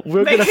poll.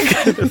 We're gonna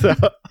figure this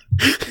out.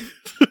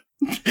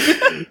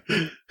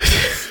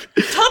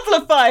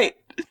 Toddler fight.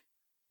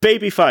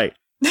 Baby fight.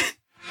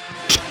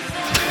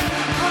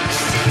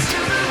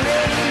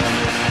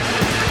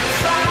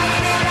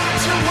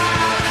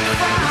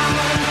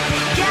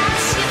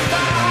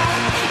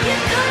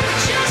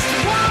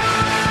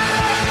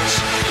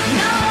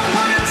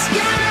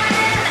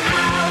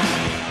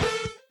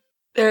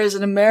 There is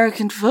an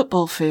American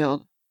football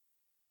field.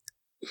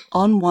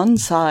 On one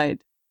side,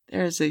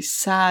 there is a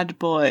sad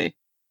boy,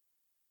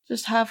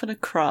 just having a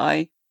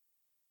cry,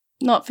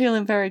 not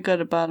feeling very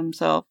good about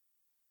himself.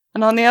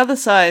 And on the other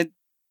side,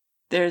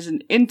 there's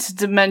an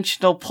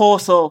interdimensional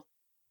portal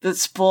that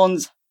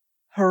spawns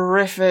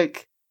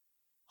horrific,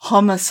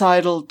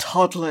 homicidal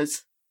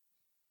toddlers.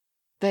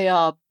 They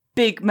are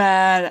big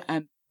mad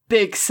and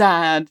big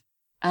sad,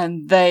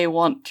 and they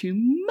want to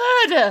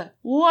murder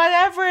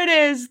whatever it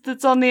is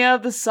that's on the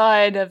other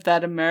side of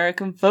that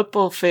American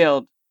football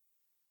field.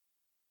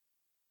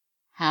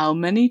 How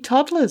many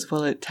toddlers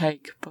will it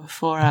take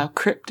before our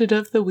cryptid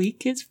of the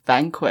week is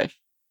vanquished?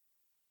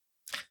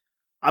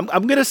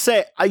 I'm gonna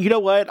say, you know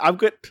what? I'm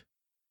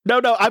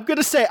gonna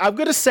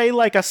say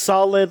like a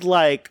solid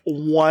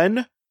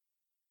 1,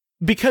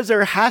 because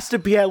there has to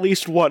be at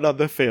least one on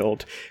the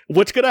field.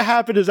 What's gonna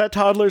happen is that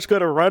toddler's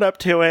gonna run up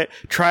to it,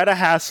 try to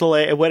hassle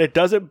it, and when it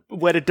doesn't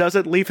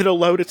leave it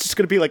alone, it's just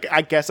gonna be like,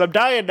 I guess I'm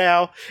dying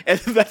now, and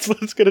that's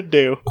what it's gonna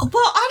do. Well,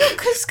 I don't,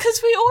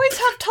 because we always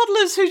have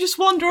toddlers who just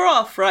wander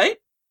off, right?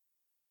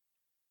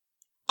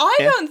 I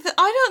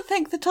don't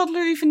think the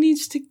toddler even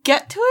needs to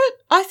get to it.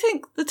 I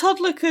think the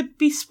toddler could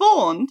be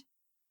spawned,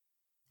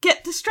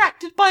 get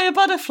distracted by a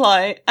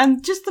butterfly,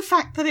 and just the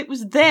fact that it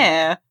was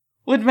there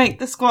would make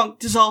the squonk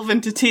dissolve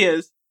into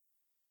tears.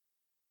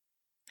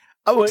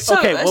 Oh,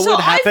 okay. What would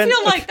happen? I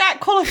feel like that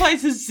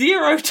qualifies as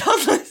 0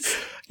 toddlers.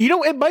 You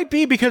know, it might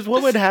be, because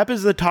what would happen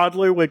is the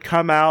toddler would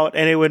come out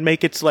and it would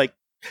make its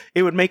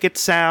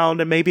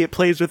sound, and maybe it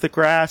plays with the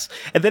grass,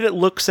 and then it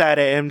looks at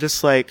it and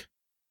just like,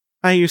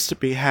 I used to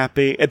be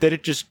happy, and then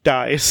it just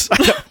dies at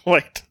that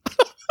point.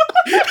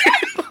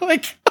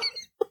 like,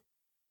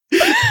 so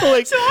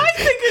I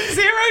think it's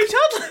 0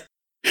 toddlers.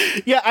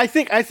 Yeah, I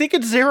think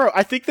it's 0.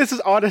 I think this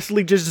is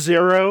honestly just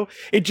 0.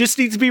 It just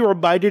needs to be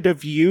reminded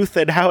of youth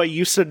and how it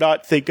used to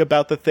not think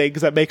about the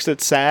things that makes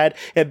it sad,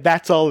 and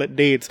that's all it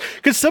needs.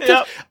 Because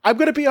sometimes, I'm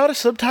gonna be honest,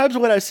 sometimes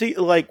when I see,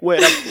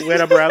 when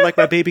I'm around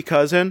my baby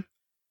cousin,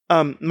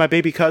 my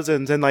baby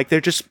cousins, and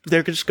they're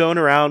just going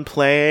around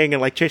playing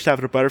and chasing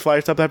after a butterfly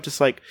or something, I'm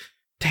just like,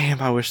 damn,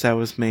 I wish that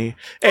was me.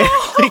 And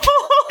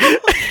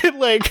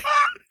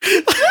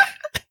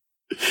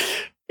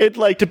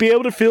to be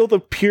able to feel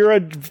the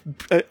pure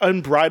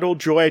unbridled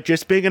joy of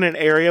just being in an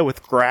area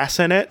with grass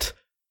in it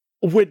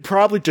would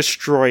probably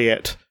destroy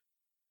it.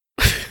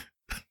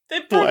 They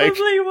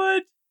probably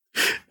would.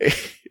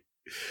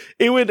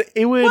 It would.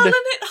 Well, and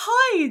it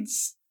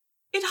hides.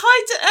 It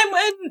hides,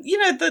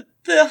 and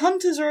the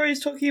hunters are always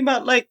talking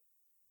about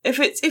if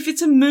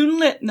it's a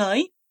moonlit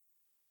night,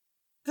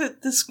 the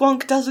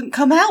squonk doesn't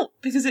come out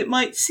because it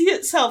might see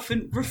itself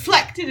and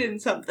reflected in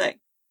something.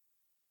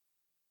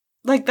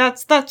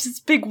 That's its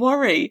big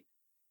worry.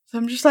 So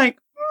I'm just the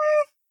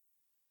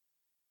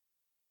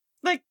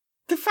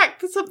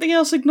fact that something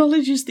else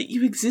acknowledges that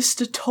you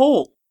exist at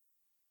all.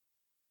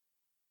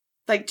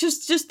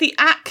 Just the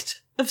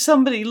act of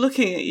somebody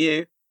looking at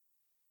you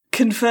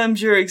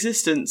confirms your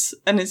existence,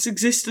 and its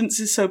existence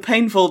is so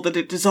painful that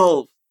it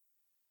dissolves.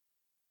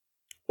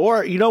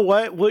 Or, you know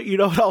what? You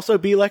know, it'd also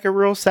be a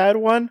real sad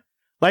one?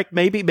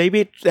 Maybe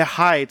it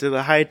hides, and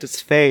it hides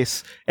its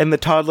face, and the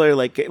toddler,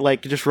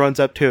 just runs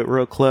up to it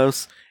real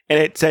close, and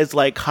it says,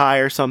 hi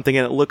or something,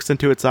 and it looks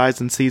into its eyes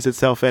and sees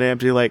itself in it, and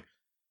be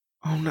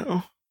oh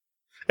no.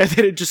 And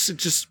then it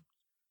just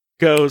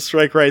goes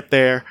right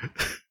there.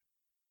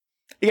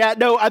 Yeah,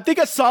 no, I think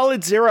a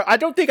solid 0. I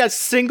don't think a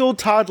single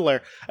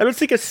toddler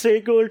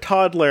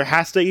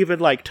has to even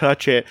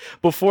touch it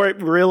before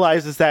it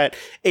realizes that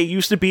it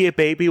used to be a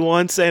baby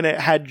once and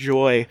it had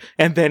joy,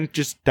 and then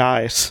just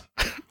dies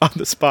on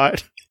the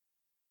spot.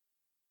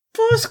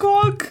 Poor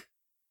squonk.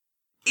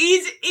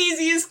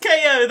 Easiest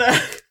KO though.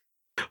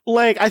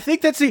 I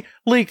think that's the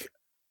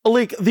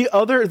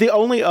the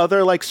only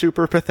other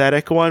super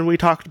pathetic one we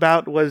talked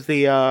about was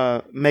the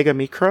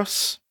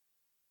Megamikros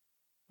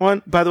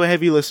one. By the way,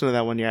 have you listened to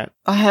that one yet?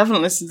 I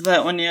haven't listened to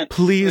that one yet.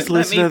 Please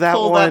listen to that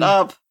one. Let me pull that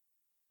up.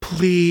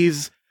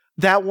 Please.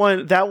 That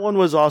one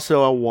was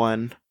also a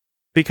 1.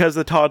 Because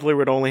the toddler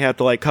would only have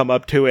to come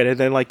up to it and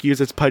then use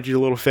its pudgy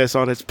little fist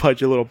on its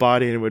pudgy little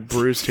body, and it would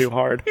bruise too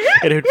hard.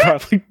 And it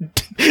would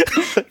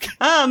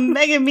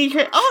Mega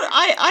Meter. Oh,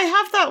 I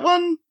have that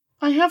one.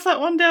 I have that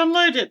one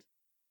downloaded.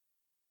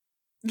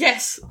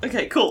 Yes.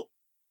 Okay, cool.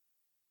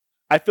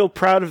 I feel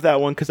proud of that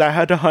one because I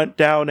had to hunt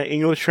down an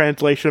English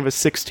translation of a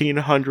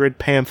 1600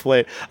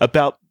 pamphlet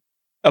about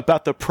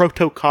the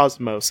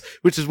protocosmos,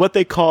 which is what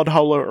they called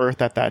Hollow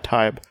Earth at that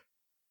time.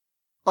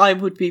 I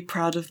would be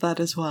proud of that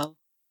as well.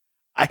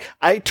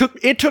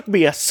 It took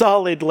me a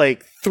solid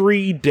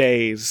 3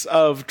 days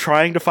of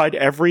trying to find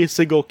every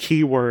single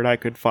keyword I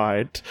could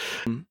find.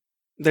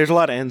 There's a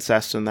lot of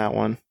incest in that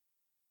one.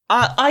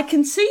 I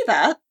can see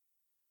that.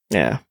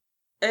 Yeah.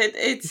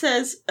 It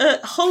says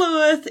Hollow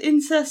Earth,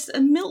 incest,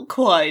 and milk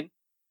wine.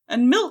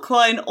 And milk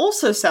wine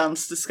also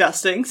sounds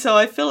disgusting, so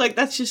I feel like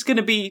that's just going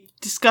to be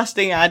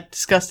disgusting.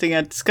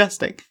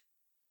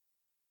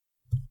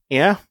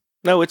 Yeah.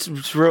 No,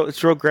 it's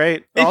real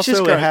great. It's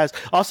just great.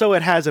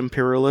 It has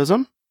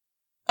imperialism.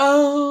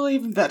 Oh,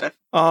 even better.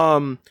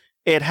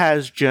 It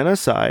has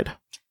genocide.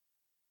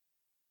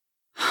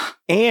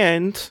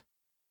 And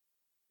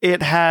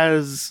it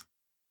has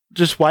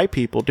just white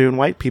people doing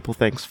white people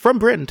things from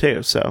Britain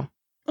too, so.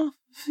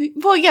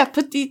 Well, yeah,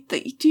 but do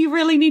you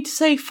really need to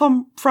say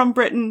from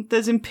Britain?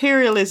 There's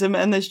imperialism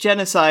and there's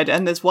genocide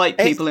and there's white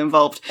people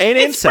involved. And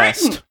it's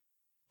incest.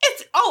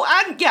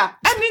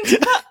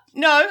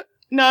 Britain.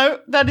 No,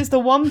 that is the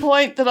one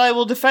point that I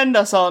will defend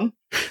us on.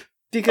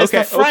 Because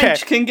the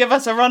French can give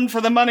us a run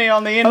for the money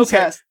on the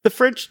incest.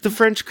 Okay. The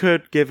French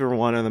could give her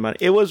one of the money.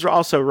 It was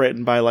also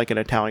written by an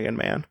Italian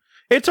man.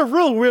 It's a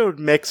real weird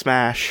mix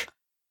mash.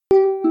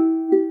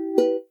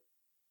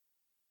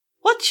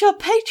 What's your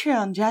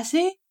Patreon,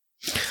 Jesse?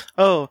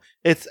 Oh,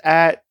 it's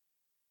at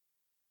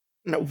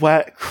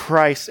what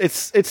Christ.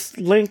 It's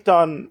linked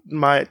on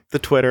the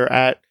Twitter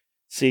at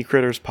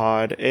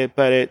SeaCrittersPod.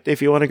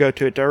 If you want to go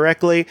to it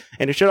directly,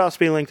 and it should also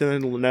be linked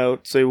in the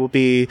notes, it will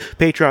be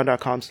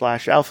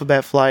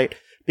patreon.com/alphabetflight,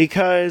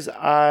 because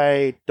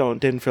I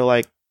didn't feel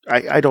like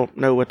I don't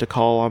know what to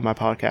call on my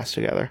podcast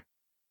together.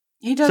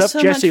 He does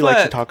stuff Jesse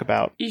likes to talk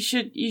about. You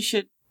should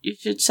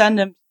send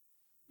him.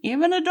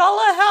 Even $1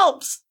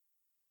 helps.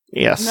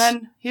 Yes. And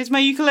then here's my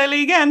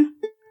ukulele again.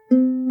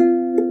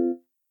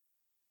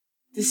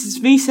 This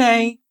is me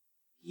saying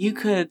you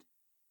could,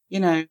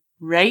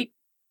 rate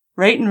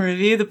and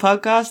review the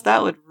podcast.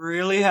 That would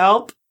really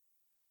help.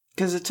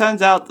 Because it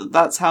turns out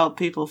that's how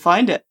people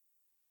find it.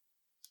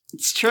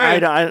 It's true.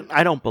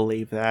 I don't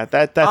believe that.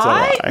 That's a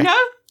lie. No,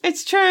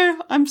 it's true.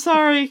 I'm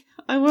sorry.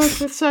 I work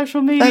with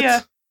social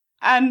media.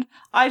 And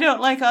I don't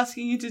like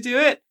asking you to do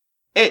it.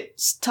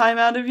 It's time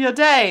out of your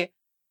day.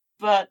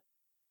 But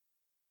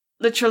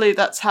literally,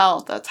 that's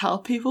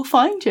how people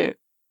find you.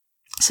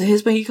 So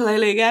here's my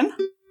ukulele again.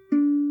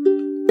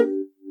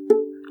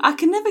 I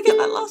can never get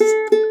that lost.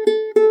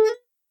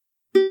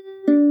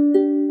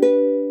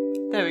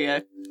 There we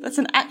go. That's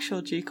an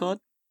actual G chord.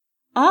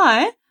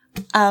 I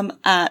am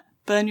at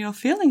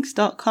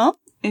burnyourfeelings.com.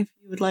 If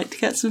you would like to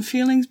get some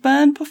feelings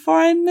burned before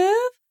I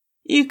move,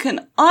 you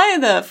can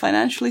either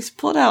financially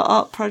support our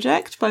art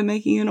project by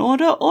making an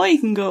order, or you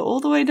can go all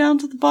the way down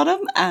to the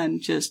bottom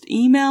and just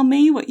email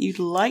me what you'd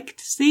like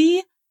to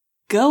see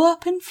go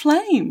up in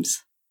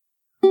flames.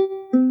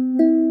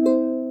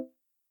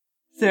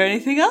 Is there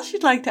anything else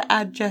you'd like to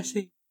add,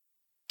 Jesse?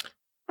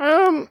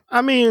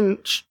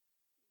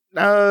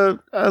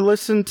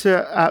 Listen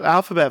to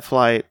Alphabet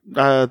Flight.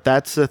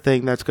 That's the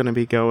thing that's going to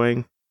be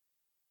going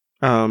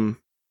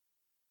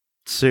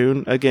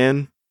soon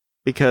again,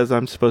 because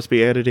I'm supposed to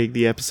be editing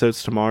the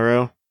episodes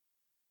tomorrow.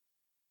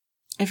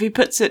 If he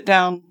puts it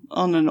down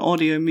on an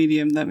audio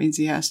medium, that means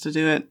he has to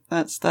do it.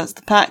 That's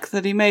the pact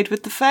that he made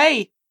with the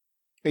Fae.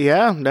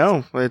 Yeah,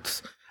 no,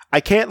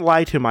 I can't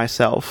lie to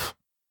myself.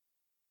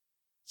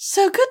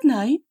 So good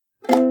night.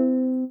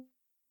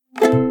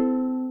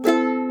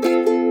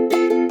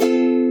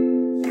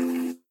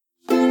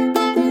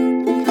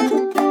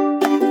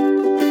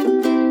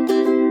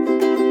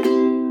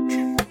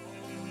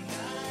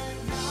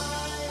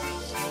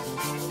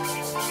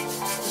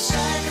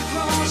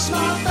 Across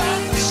my